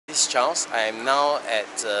This is Charles. I am now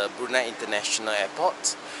at Brunei International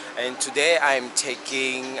Airport, and today I am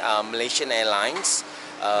taking Malaysian Airlines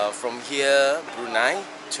from here, Brunei,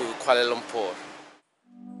 to Kuala Lumpur.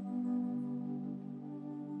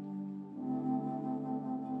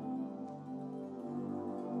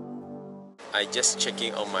 I just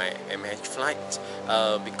checking on my MH flight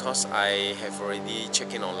because I have already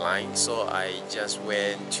checked in online, so I just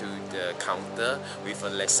went to the counter with a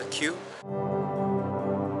lesser queue.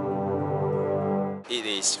 It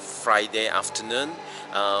is Friday afternoon.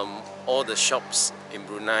 All the shops in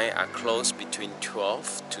Brunei are closed between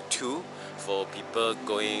 12 to 2 for people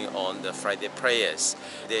going on the Friday prayers.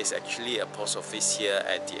 There is actually a post office here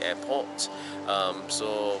at the airport.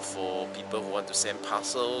 So for people who want to send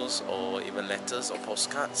parcels or even letters or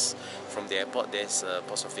postcards from the airport, there's a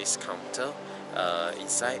post office counter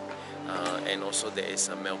inside. And also there is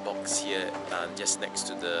a mailbox here just next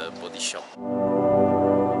to the body shop.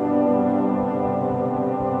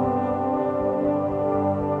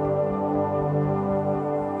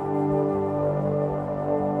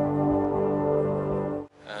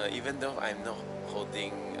 Even though I'm not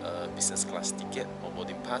holding a business class ticket or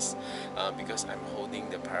boarding pass, because I'm holding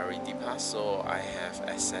the priority pass, so I have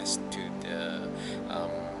access to the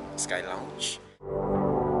Sky Lounge.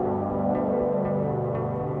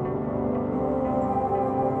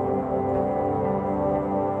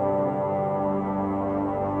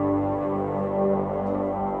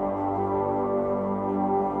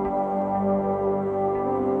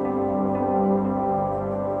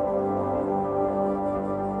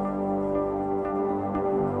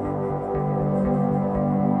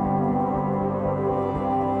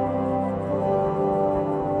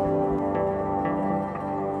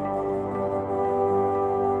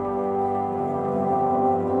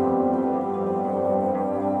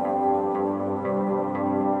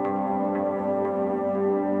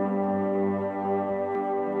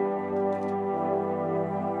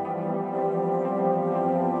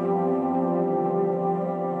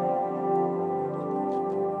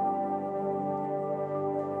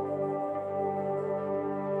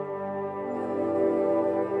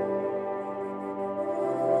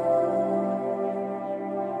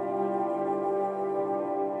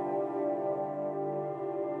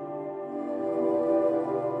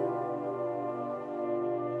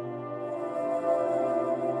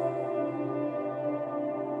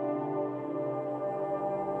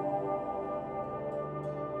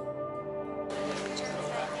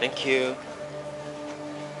 Thank you.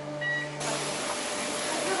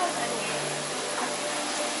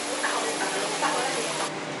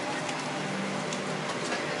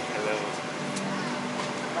 Hello.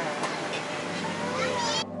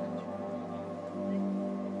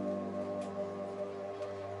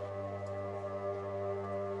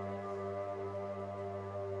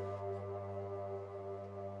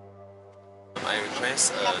 I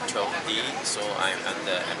request 12D, so I'm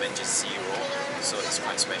under emergency role, so it's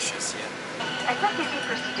quite spacious here. Activity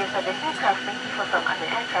procedures for this aircraft may differ from other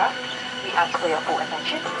aircraft. We ask for your full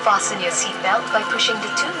attention. Fasten your seatbelt by pushing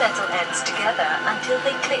the two metal ends together until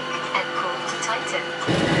they click and pull to tighten.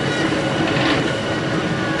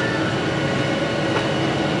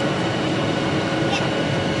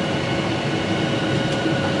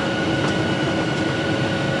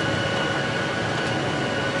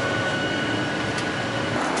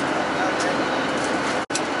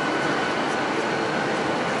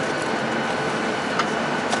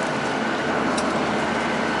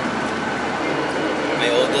 I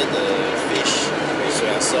ordered the fish with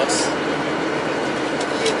soya sauce.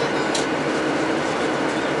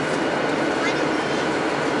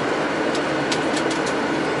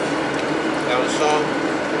 I also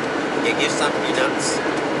can give some peanuts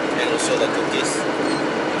and also the cookies.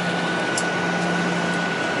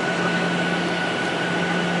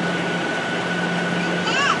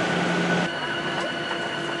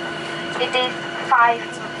 It is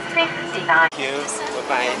 5:59. Thank you.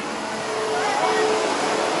 Bye-bye.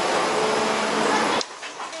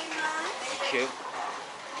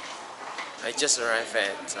 I just arrived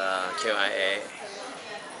at KLIA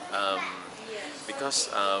because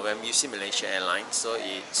when I'm using Malaysia Airlines, so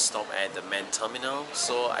it stopped at the main terminal,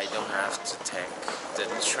 so I don't have to take the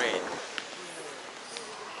train.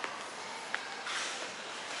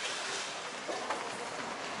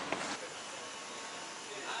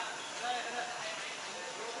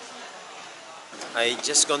 I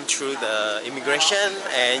just gone through the immigration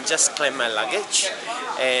and just claimed my luggage,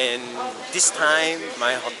 and this time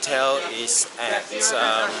my hotel is at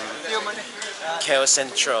KL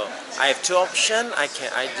Central. I have two options. I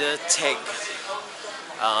can either take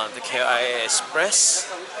the KLIA Express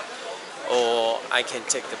or I can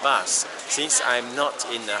take the bus. Since I'm not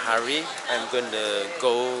in a hurry, I'm going to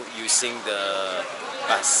go using the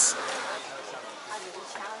bus.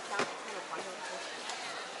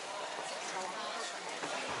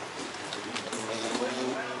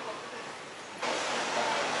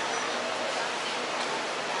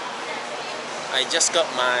 I just got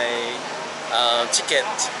my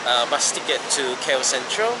bus ticket to KL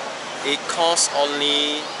Central. It costs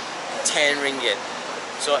only 10 ringgit.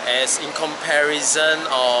 So as in comparison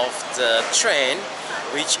of the train,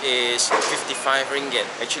 which is 55 ringgit.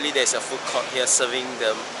 Actually, there's a food court here serving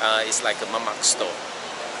the, it's like a mamak store.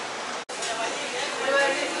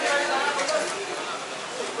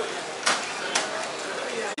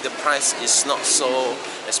 The price is not so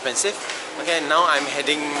expensive. Okay, now I'm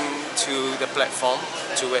heading to the platform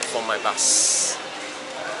to wait for my bus.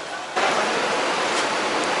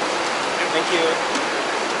 Thank you.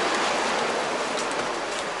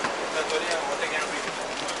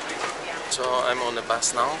 So I'm on the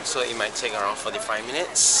bus now, so it might take around 45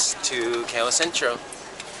 minutes to KL Central.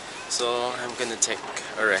 So I'm gonna take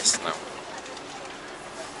a rest now.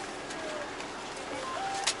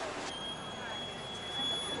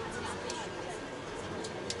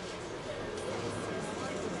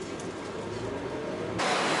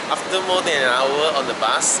 After more than an hour on the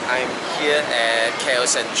bus, I'm here at KL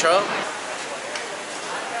Central.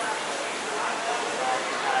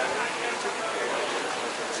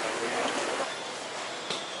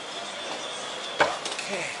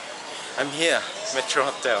 Okay, I'm here, Metro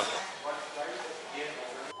Hotel.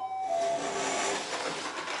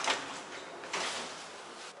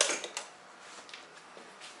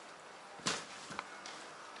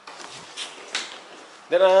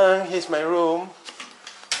 Ta-da! Here's my room.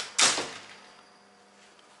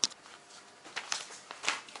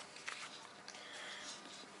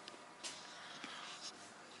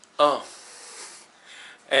 Oh,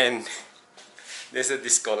 and there's a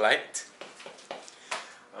disco light.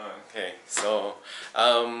 Okay, so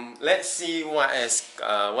let's see what is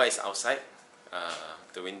outside.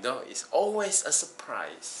 The window is always a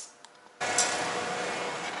surprise.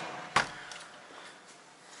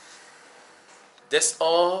 That's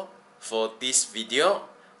all for this video.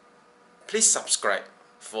 Please subscribe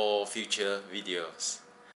for future videos.